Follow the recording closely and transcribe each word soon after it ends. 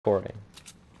recording.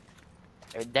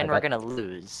 Then we're gonna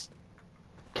lose.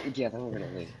 Yeah, then we're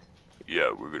gonna lose. Yeah,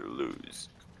 we're gonna lose.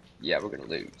 Yeah, we're gonna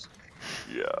lose.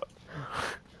 Yeah.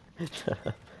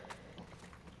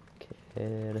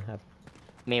 Kid, have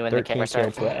Me when the camera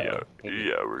starts. Yeah,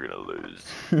 we're gonna lose.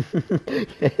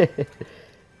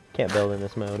 Can't build in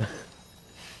this mode.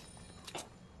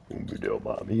 Kid,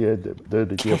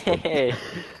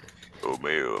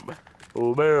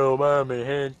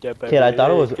 I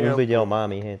thought it was un video más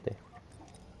mi gente.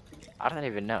 I don't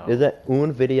even know. Is it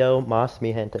un video más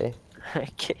mi gente?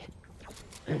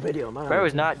 Un video más. Bro,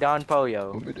 it's not Don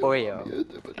Pollo. Pollo.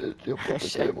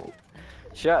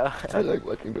 Shut up. I like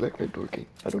watching black men talking.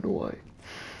 I don't know why.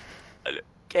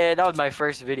 Kid, that was my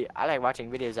first video. I like watching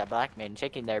videos of black men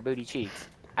shaking their booty cheeks.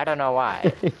 I don't know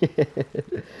why.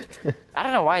 I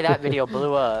don't know why that video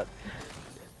blew up.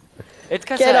 It's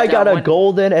cause Kid, I got a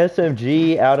golden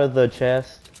SMG out of the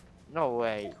chest. No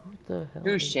way. What the hell?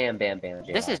 Who's Sham Bam Bam?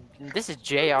 This is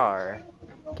JR.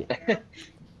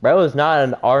 Bro is not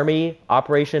an Army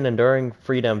Operation Enduring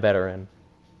Freedom veteran.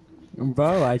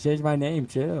 Bro, I changed my name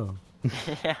too.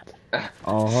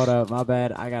 Oh, hold up, my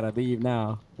bad. I gotta leave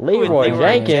now. Leroy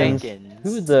Jenkins?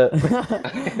 Who's the...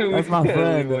 That's my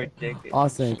friend.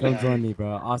 Austin, come join me, bro.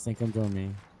 Austin, come join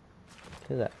me.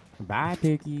 Who's that? Bye,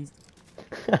 pickies.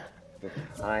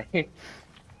 Hi.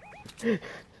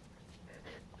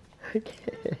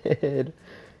 Kid.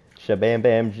 Shabam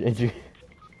bam.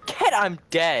 Kid, I'm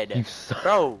dead. You suck.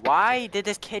 Bro, why did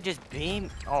this kid just beam?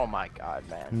 Oh my god,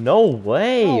 man. No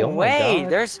way. No oh my way.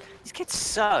 God. These kids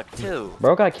suck too.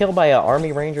 Bro got killed by an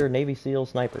Army Ranger Navy SEAL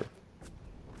sniper.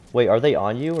 Wait, are they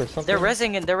on you or something? They're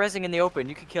rezzing in the open.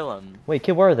 You could kill them. Wait,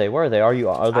 kid, where are they? Where are they? Are they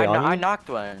on you? I knocked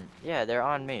one. Yeah, they're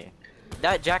on me.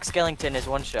 That Jack Skellington is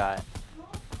one shot.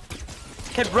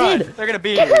 Kid, run! They're gonna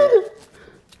beat you.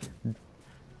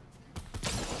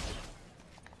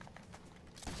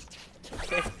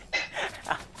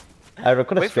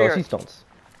 Request Wait for your- assistance.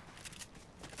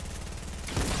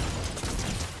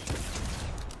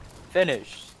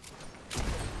 Finished.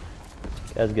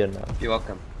 That's good enough. You're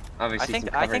welcome. Obviously,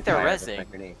 I think they're rezzing.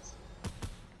 rezzing.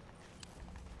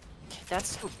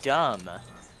 That's so dumb.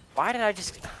 Why did I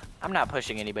just... I'm not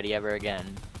pushing anybody ever again.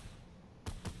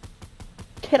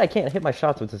 Kid, I can't hit my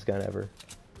shots with this gun ever.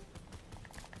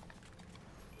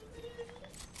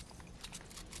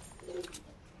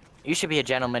 You should be a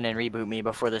gentleman and reboot me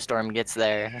before the storm gets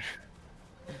there.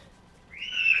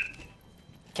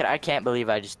 Kid, I can't believe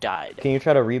I just died. Can you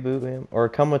try to reboot him? Or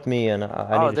come with me and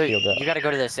I need to shield up. You gotta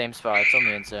go to the same spot. It's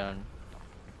only in zone.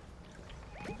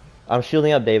 I'm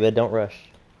shielding up, David. Don't rush.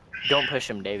 Don't push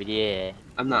him, David. Yeah.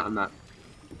 I'm not.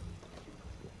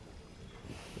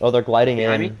 Oh, they're gliding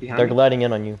Behind in. me? Behind They're me? gliding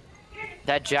in on you.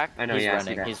 That Jack, I know, he's yeah, I see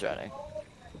running. that. He's running.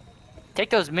 Take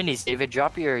those minis, David.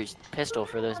 Drop your pistol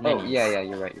for those Oh, minis. yeah,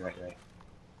 you're right.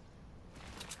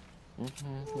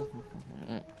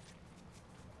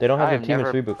 They don't have I a have team's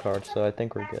never- reboot card, so I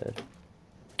think we're good.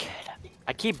 Kid,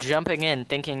 I keep jumping in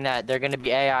thinking that they're gonna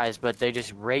be AIs, but they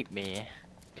just rape me.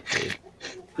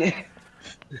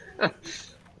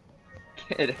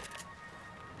 Kid.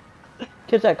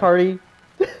 Kiss that Cardi.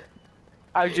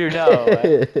 How'd you know?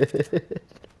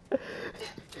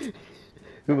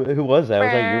 Who was that?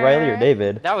 Was that you, Riley, or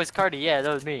David? That was Cardi, yeah,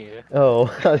 that was me. Oh,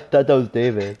 I thought that was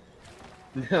David.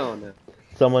 No.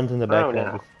 Someone's in the back. Oh,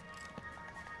 no.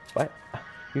 What?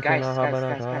 You Guys, cannot hop on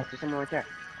guys, top. there's someone right there.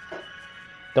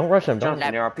 Don't rush him. Don't.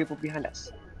 Jonathan, there are people behind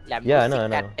us. Yeah, I know.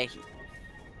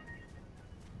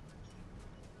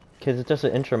 Cause it's just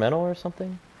an instrumental or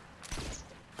something.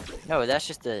 No, that's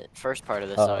just the first part of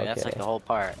the Oh, song. That's like okay. the whole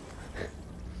part.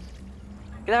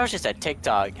 That was just a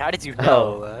TikTok. How did you Oh.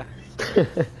 know?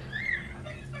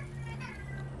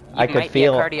 I You could might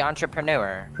feel. be a Cardi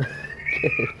entrepreneur.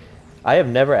 I have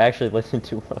never actually listened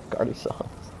to one of Cardi's songs.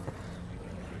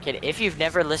 Kid, if you've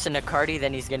never listened to Cardi,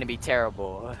 then he's gonna be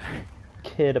terrible.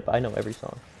 Kid, I know every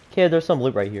song. Kid, there's some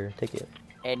loot right here. Take it.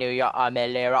 Hey, New York,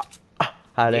 Amelera.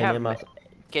 Hide Do you in have- my.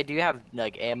 Kid, do you have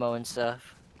like ammo and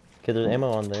stuff? Kid, there's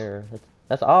ammo on there.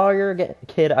 That's all you're getting.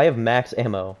 Kid, I have max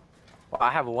ammo. Well,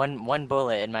 I have one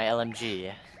bullet in my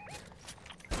LMG.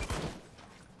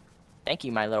 Thank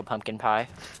you, my little pumpkin pie.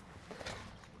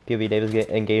 Gibby Davis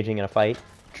engaging in a fight.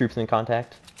 Troops in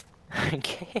contact.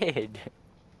 Kid.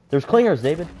 There's clingers,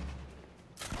 David.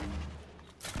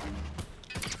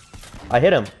 I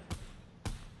hit him.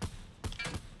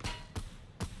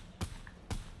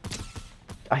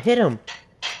 I hit him.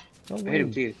 No I hit way.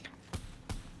 him too.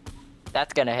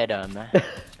 That's gonna hit him.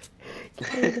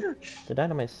 The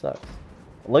dynamite sucks.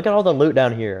 Look at all the loot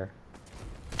down here.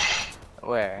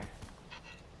 Where?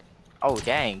 Oh,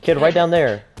 dang. Kid, right down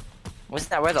there. Wasn't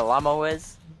that where the llama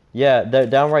was? Yeah, they're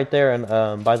down right there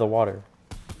and by the water.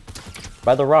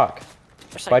 By the rock.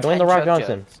 There's By like Dwayne 10 the Rock choke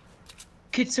Johnson. jokes.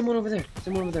 Kid, someone over there.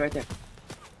 Someone over there, right there.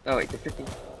 Oh wait, they're 15.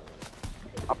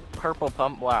 A purple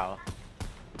pump. Wow.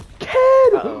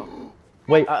 Kid! Uh-oh.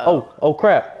 Wait, Uh-oh. oh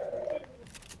crap.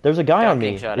 There's a guy I'm on me.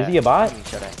 getting shot Is at. he a bot? I'm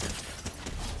getting shot at.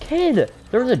 Kid!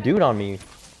 There was a dude on me.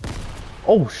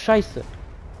 Oh, scheisse.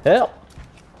 Help!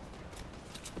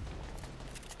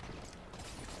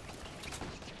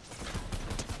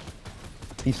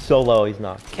 He's so low, he's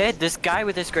not. Kid, this guy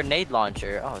with this grenade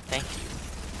launcher. Oh, thank you.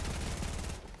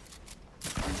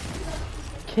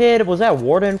 Kid, was that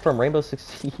Warden from Rainbow Six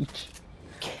Siege?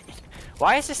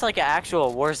 Why is this like an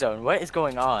actual war zone? What is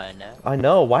going on? I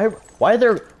know. Why are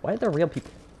there real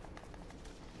people?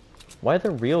 Why are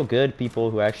there real good people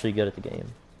who are actually good at the game?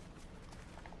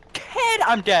 Kid,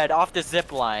 I'm dead off the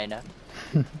zip line.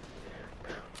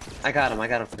 I got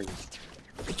him for you.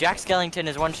 Jack Skellington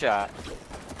is one shot.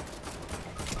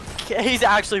 He's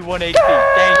actually 1 HP.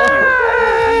 Thank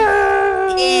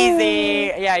you.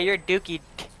 Easy. Yeah, you're Dookie.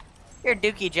 You're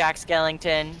Dookie, Jack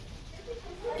Skellington.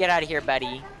 Get out of here,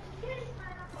 buddy.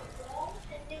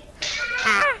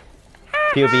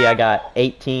 POV, I got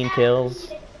 18 kills.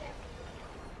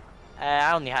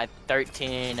 I only had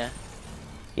 13.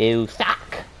 You suck.